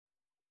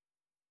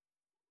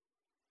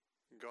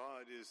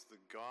God is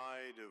the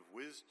guide of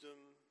wisdom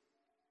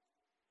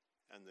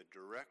and the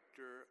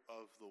director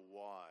of the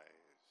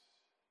wise.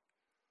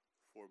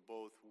 For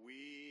both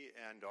we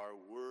and our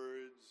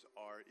words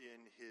are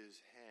in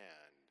his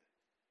hand,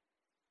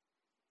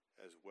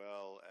 as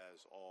well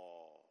as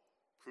all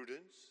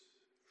prudence,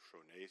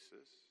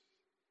 phronesis,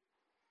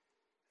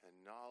 and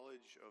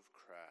knowledge of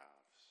crafts.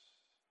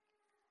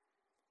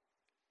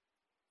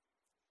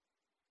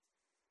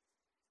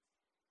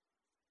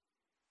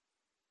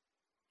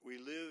 We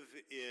live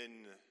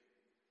in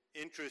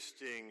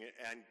interesting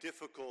and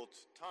difficult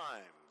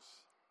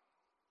times.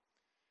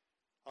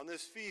 On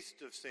this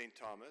feast of St.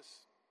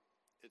 Thomas,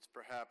 it's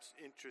perhaps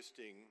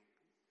interesting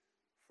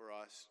for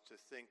us to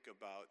think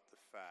about the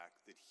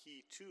fact that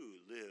he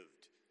too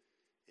lived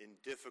in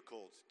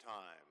difficult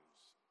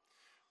times.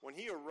 When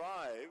he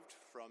arrived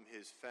from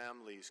his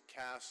family's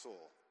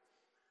castle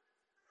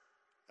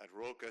at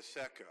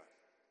Roccasecca,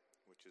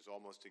 which is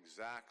almost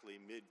exactly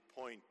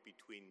midpoint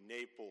between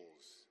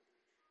Naples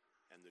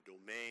and the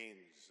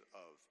domains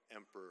of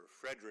Emperor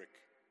Frederick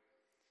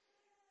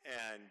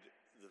and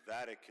the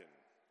Vatican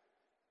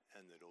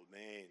and the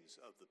domains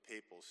of the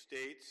Papal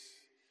States,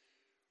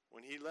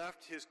 when he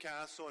left his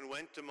castle and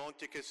went to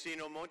Monte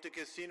Cassino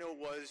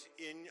was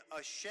in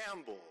a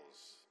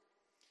shambles,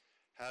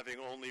 having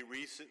only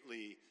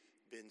recently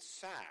been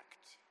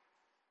sacked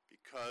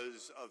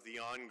because of the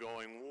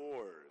ongoing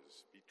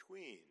wars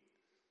between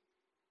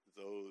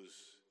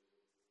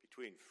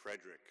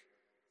Frederick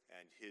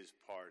and his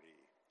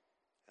party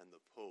and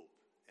the Pope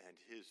and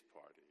his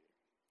party.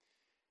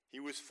 He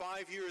was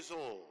 5 years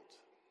old,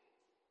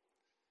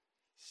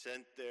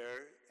 sent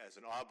there as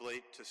an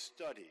oblate to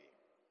study,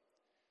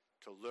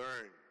 to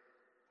learn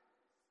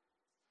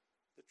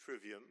the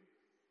trivium,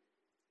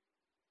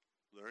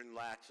 learn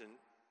Latin,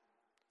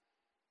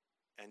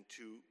 and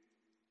to,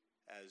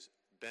 as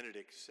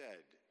Benedict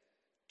said,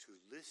 to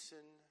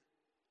listen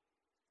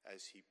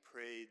as he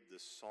prayed the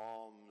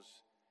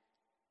Psalms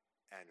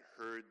and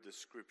heard the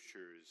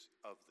scriptures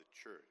of the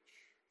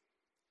church.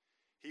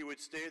 He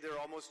would stay there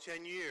almost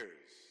 10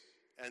 years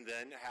and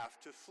then have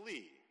to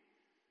flee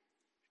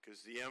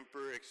because the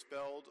emperor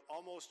expelled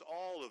almost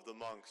all of the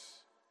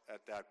monks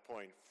at that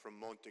point from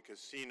Monte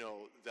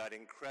Cassino, that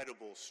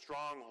incredible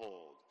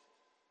stronghold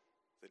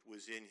that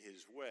was in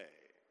his way.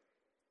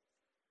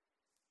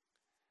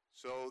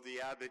 So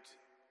the abbot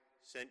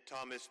sent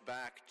Thomas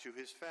back to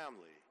his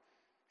family,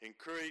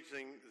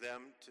 encouraging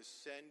them to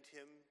send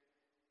him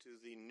to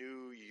the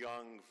new,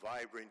 young,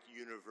 vibrant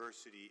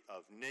University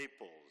of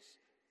Naples,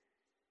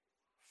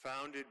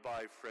 founded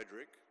by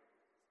Frederick,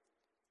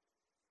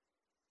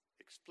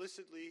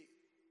 explicitly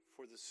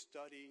for the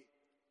study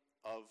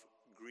of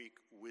Greek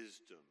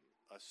wisdom,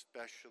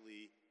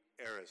 especially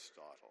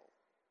Aristotle.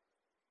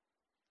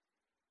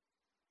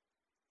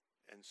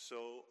 And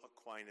so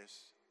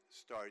Aquinas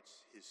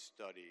starts his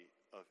study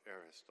of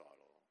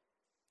Aristotle.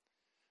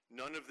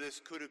 None of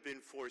this could have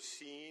been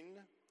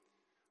foreseen,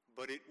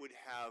 but it would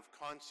have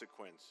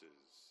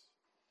consequences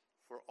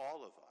for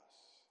all of us.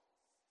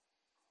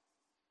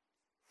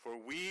 For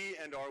we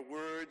and our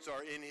words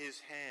are in his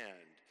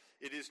hand.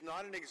 It is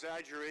not an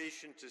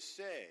exaggeration to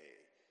say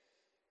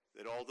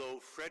that although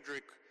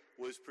Frederick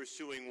was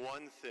pursuing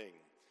one thing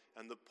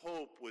and the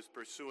Pope was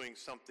pursuing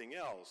something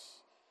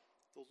else,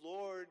 the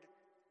Lord,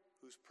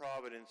 whose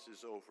providence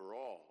is over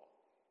all,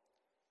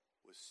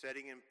 was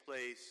setting in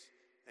place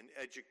an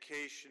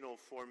educational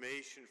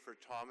formation for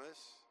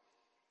Thomas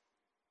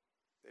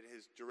that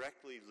has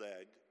directly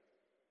led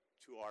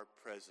to our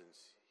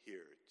presence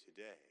here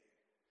today.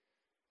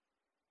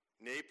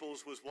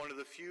 Naples was one of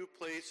the few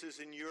places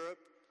in Europe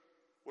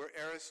where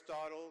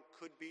Aristotle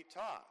could be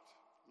taught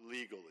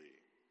legally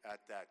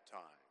at that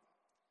time.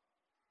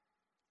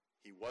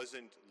 He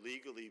wasn't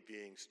legally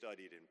being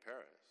studied in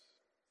Paris,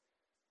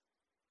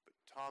 but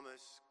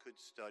Thomas could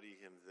study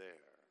him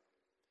there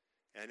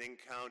and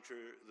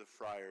encounter the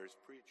friars'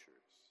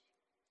 preachers.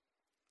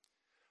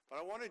 But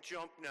I want to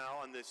jump now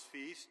on this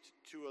feast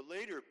to a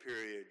later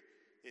period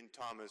in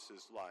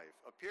Thomas's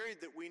life, a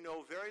period that we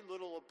know very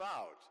little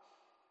about,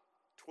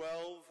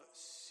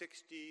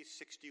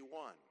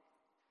 1260-61.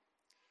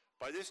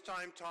 By this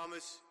time,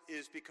 Thomas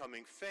is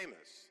becoming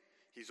famous.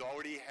 He's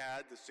already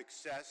had the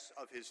success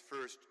of his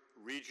first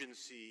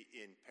regency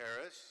in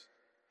Paris.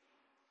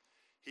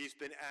 He's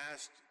been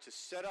asked to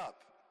set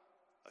up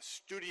a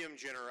studium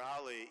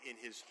generale in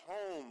his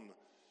home,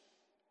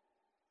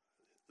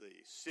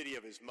 the city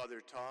of his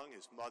mother tongue.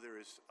 His mother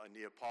is a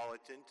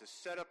Neapolitan, to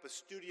set up a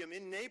studium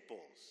in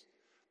Naples,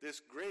 this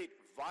great,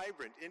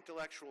 vibrant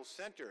intellectual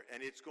center,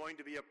 and it's going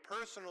to be a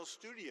personal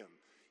studium.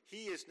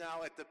 He is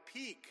now at the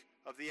peak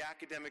of the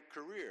academic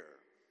career.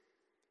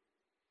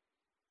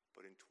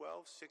 But in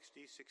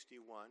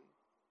 1260-61,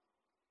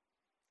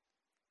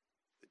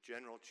 the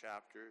general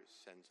chapter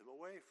sends him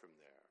away from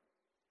there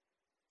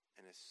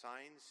and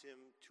assigns him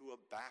to a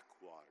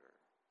backwater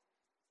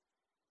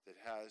that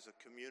has a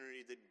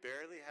community that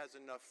barely has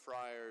enough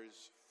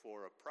friars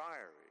for a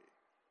priory,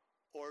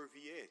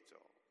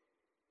 Orvieto.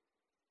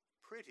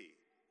 Pretty,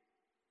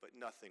 but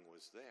nothing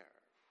was there.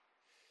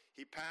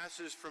 He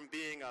passes from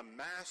being a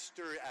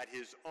master at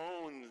his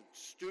own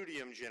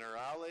studium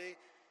generale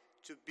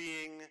to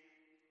being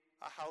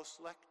a house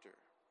lector.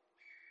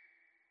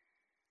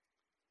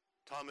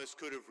 Thomas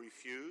could have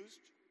refused.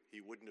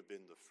 He wouldn't have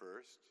been the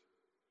first.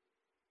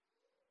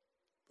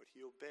 But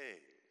he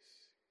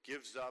obeys,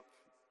 gives up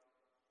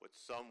what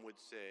some would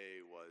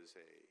say was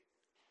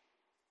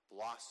a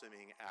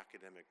blossoming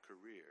academic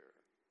career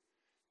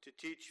to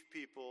teach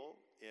people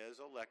as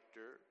a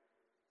lector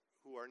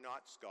who are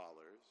not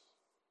scholars,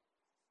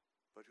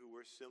 but who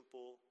were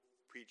simple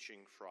preaching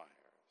friars.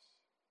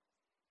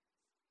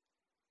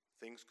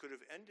 Things could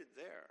have ended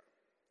there.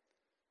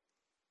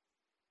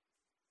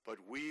 But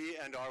we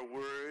and our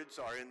words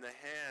are in the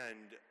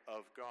hand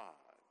of God.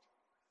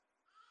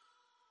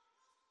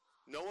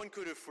 No one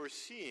could have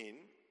foreseen,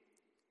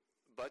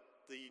 but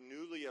the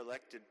newly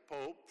elected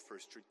Pope, for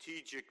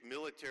strategic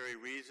military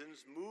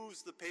reasons,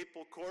 moves the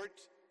papal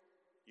court,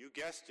 you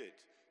guessed it,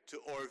 to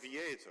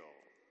Orvieto.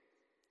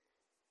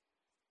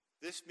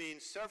 This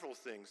means several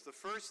things. The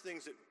first thing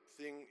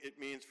it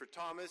means for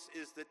Thomas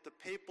is that the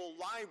papal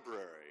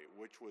library,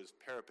 which was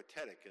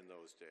peripatetic in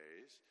those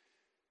days,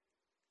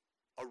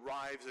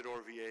 arrives at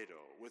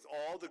Orvieto with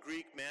all the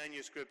Greek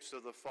manuscripts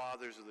of the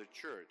fathers of the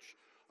church.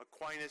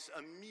 Aquinas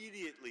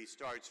immediately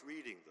starts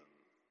reading them.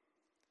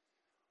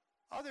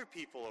 Other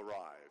people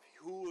arrive.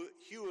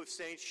 Hugh of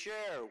St.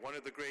 Cher, one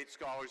of the great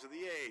scholars of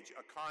the age,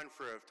 a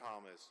confrere of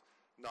Thomas,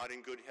 not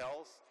in good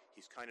health.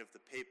 He's kind of the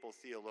papal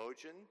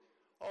theologian.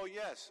 Oh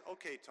yes,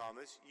 okay,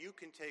 Thomas, you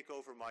can take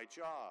over my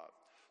job.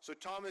 So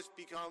Thomas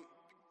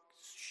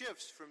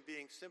shifts from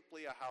being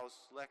simply a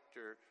house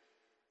lector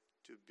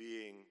to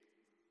being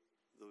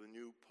the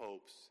new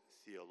Pope's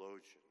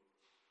theologian.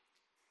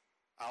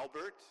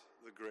 Albert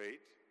the Great,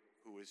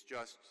 who has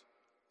just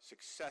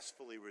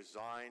successfully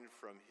resigned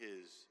from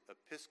his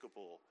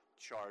episcopal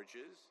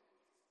charges,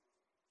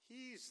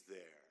 he's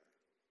there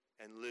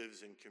and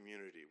lives in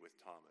community with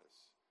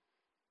Thomas.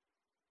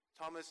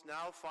 Thomas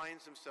now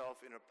finds himself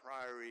in a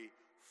priory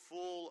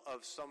full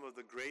of some of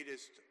the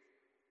greatest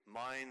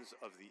minds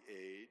of the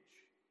age,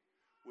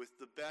 with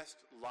the best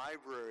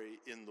library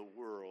in the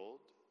world,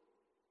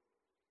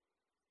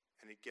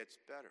 and it gets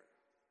better.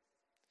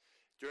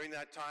 During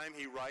that time,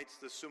 he writes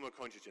the Summa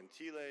Contra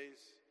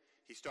Gentiles.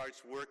 He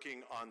starts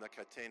working on the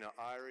Catena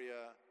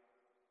Aurea,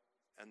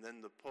 and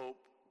then the Pope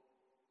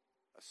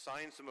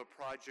assigns him a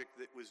project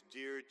that was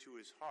dear to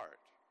his heart,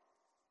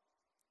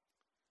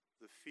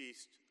 the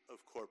Feast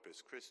of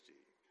Corpus Christi.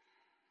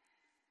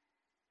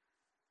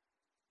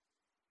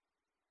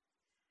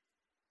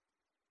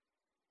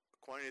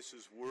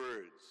 Aquinas'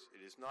 words,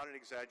 it is not an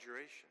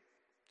exaggeration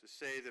to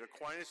say that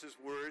Aquinas'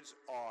 words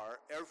are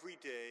every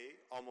day,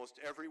 almost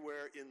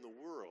everywhere in the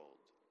world,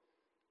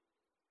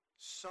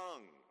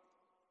 sung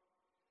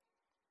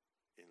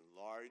in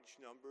large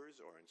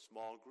numbers or in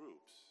small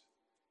groups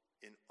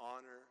in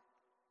honor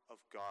of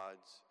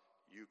God's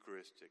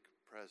Eucharistic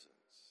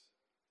presence.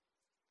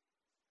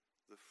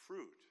 The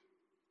fruit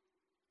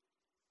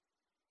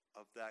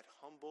of that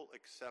humble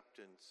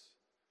acceptance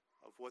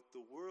of what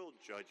the world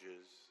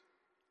judges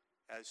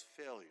as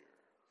failure.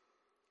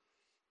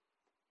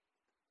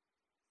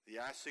 The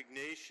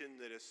assignation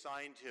that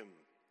assigned him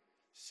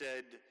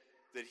said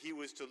that he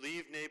was to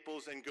leave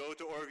Naples and go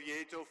to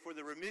Orvieto for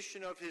the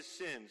remission of his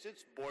sins.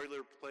 It's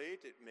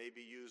boilerplate. It may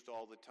be used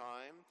all the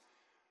time.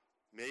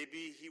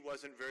 Maybe he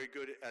wasn't very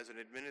good as an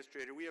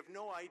administrator. We have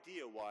no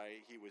idea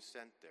why he was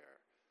sent there.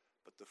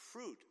 But the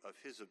fruit of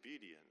his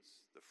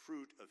obedience, the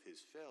fruit of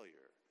his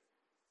failure,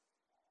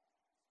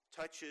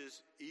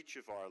 touches each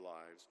of our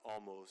lives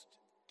almost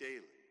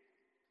daily.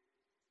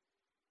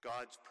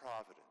 God's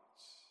providence.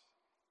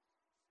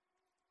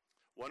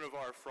 One of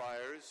our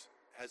friars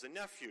has a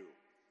nephew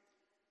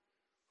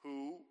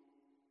who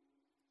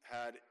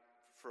had,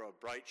 for a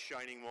bright,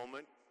 shining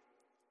moment,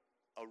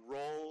 a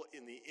role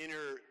in the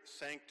inner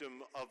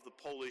sanctum of the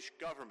Polish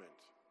government.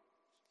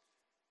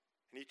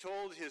 And he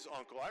told his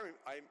uncle,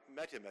 I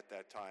met him at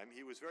that time,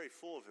 he was very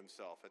full of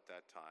himself at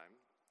that time,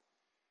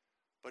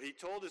 but he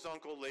told his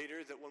uncle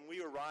later that when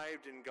we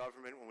arrived in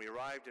government, when we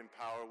arrived in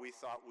power, we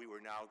thought we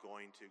were now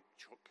going to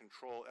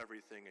control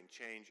everything and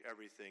change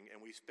everything,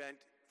 and we spent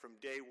from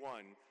day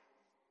one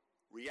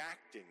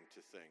reacting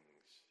to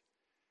things.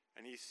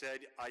 And he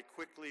said, I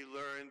quickly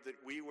learned that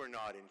we were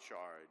not in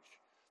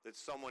charge, that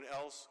someone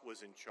else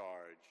was in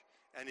charge,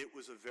 and it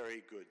was a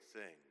very good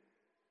thing.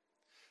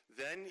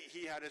 Then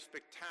he had a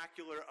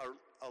spectacular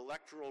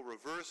electoral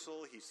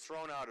reversal. He's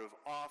thrown out of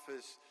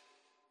office,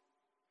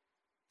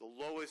 the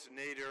lowest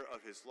nadir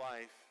of his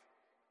life,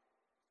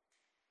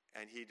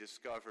 and he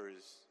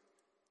discovers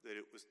that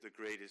it was the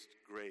greatest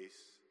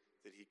grace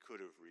that he could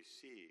have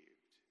received.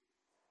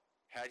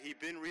 Had he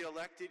been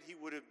reelected, he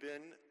would have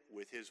been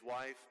with his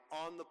wife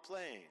on the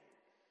plane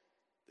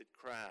that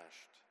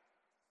crashed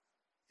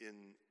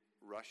in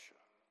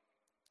Russia.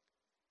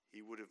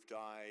 He would have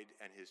died,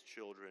 and his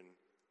children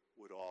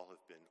would all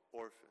have been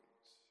orphans.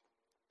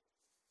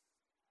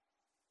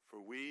 For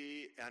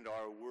we and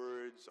our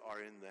words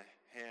are in the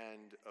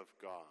hand of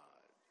God.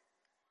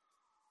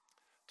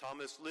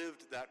 Thomas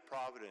lived that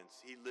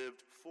providence. He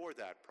lived for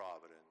that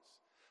providence.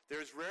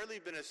 There's rarely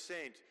been a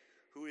saint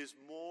who is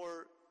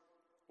more,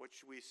 what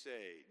should we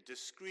say,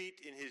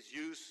 discreet in his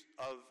use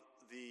of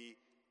the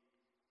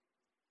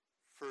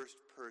first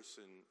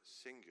person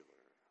singular.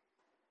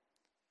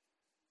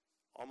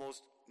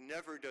 Almost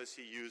never does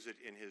he use it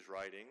in his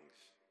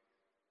writings,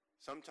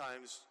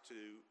 sometimes to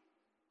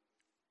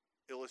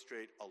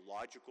illustrate a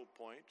logical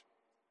point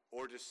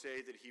or to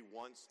say that he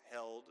once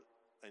held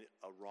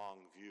a wrong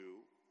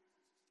view.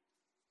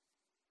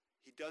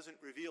 He doesn't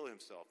reveal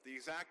himself. The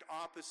exact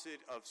opposite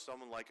of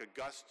someone like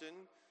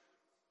Augustine,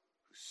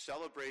 who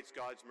celebrates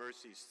God's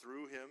mercies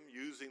through him,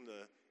 using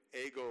the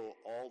ego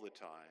all the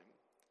time,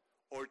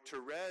 or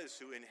Therese,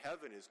 who in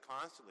heaven is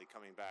constantly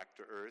coming back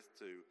to earth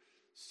to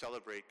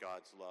celebrate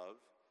God's love.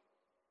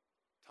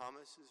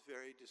 Thomas is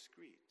very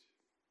discreet.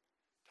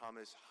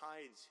 Thomas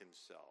hides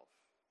himself,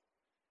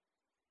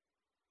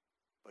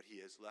 but he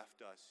has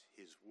left us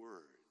his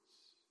words.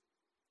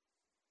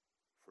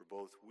 For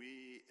both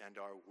we and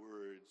our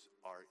words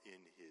are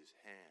in his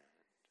hand.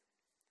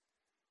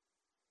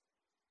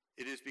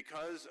 It is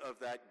because of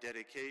that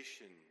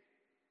dedication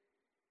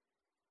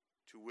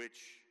to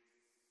which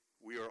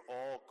we are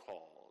all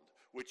called,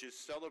 which is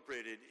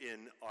celebrated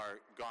in our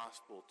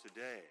gospel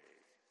today,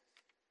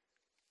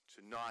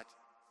 to not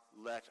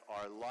let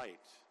our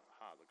light,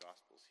 the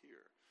gospel's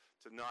here,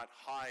 to not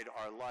hide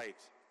our light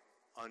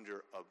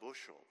under a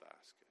bushel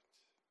basket,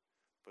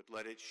 but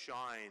let it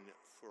shine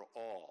for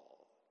all.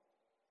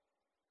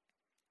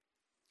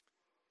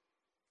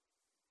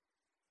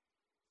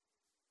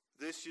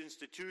 This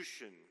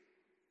institution,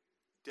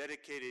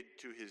 dedicated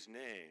to his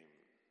name,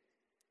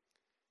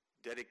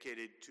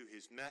 dedicated to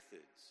his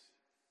methods,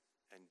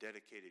 and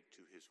dedicated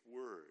to his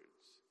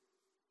words,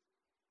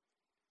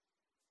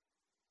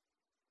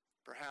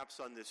 perhaps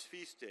on this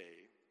feast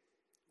day,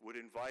 would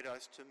invite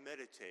us to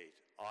meditate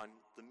on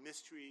the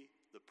mystery,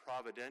 the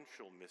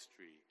providential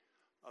mystery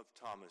of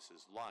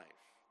Thomas's life,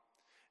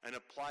 and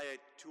apply it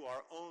to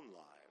our own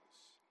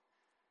lives.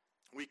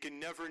 We can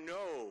never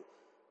know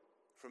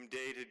from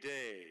day to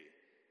day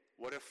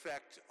what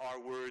effect our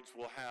words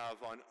will have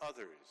on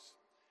others,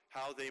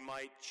 how they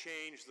might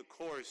change the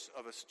course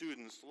of a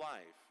student's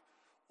life,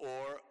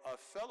 or a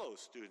fellow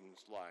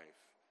student's life,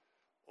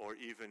 or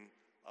even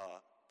a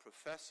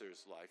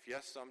professor's life.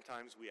 Yes,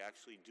 sometimes we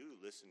actually do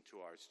listen to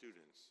our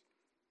students,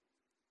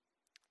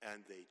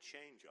 and they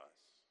change us.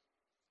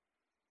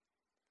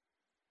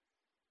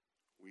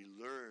 We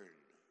learn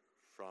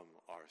from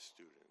our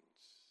students.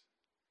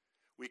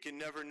 We can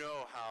never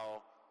know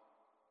how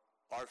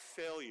our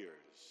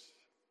failures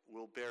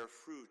will bear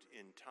fruit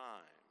in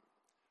time,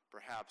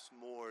 perhaps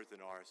more than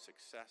our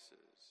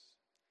successes.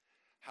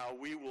 How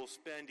we will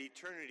spend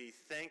eternity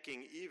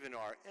thanking even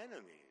our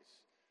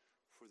enemies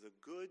for the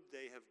good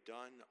they have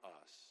done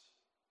us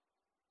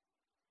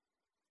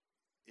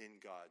in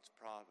God's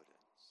providence.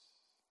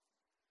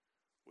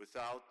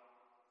 Without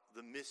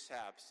the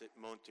mishaps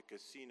at Monte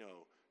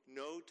Cassino,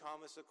 no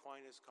Thomas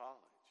Aquinas College.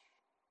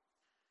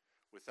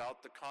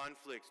 Without the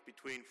conflicts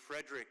between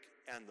Frederick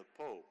and the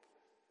Pope,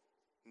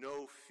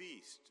 no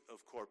feast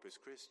of Corpus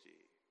Christi.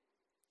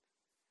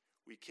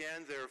 We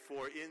can,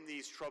 therefore, in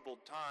these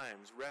troubled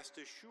times, rest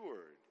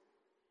assured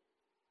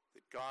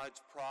that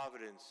God's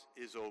providence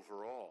is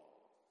over all,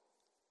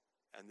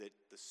 and that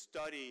the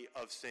study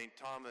of St.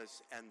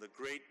 Thomas and the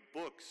great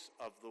books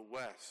of the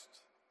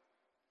West,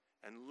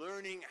 and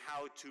learning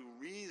how to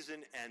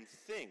reason and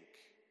think,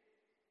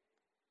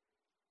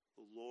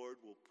 the Lord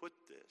will put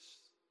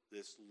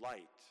this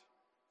light,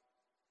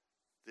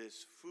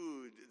 this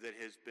food that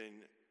has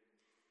been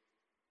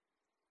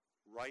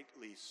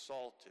rightly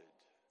salted,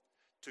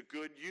 to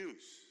good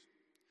use,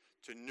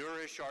 to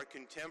nourish our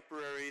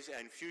contemporaries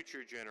and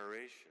future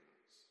generations.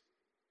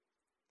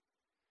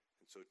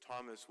 And so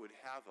Thomas would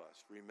have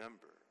us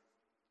remember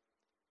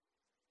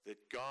that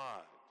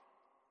God,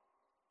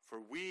 for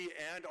we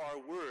and our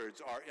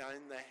words are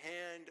in the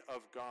hand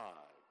of God,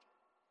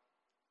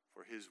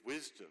 for his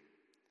wisdom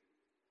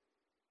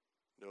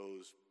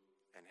knows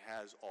and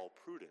has all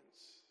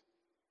prudence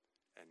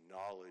and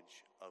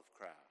knowledge of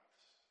craft.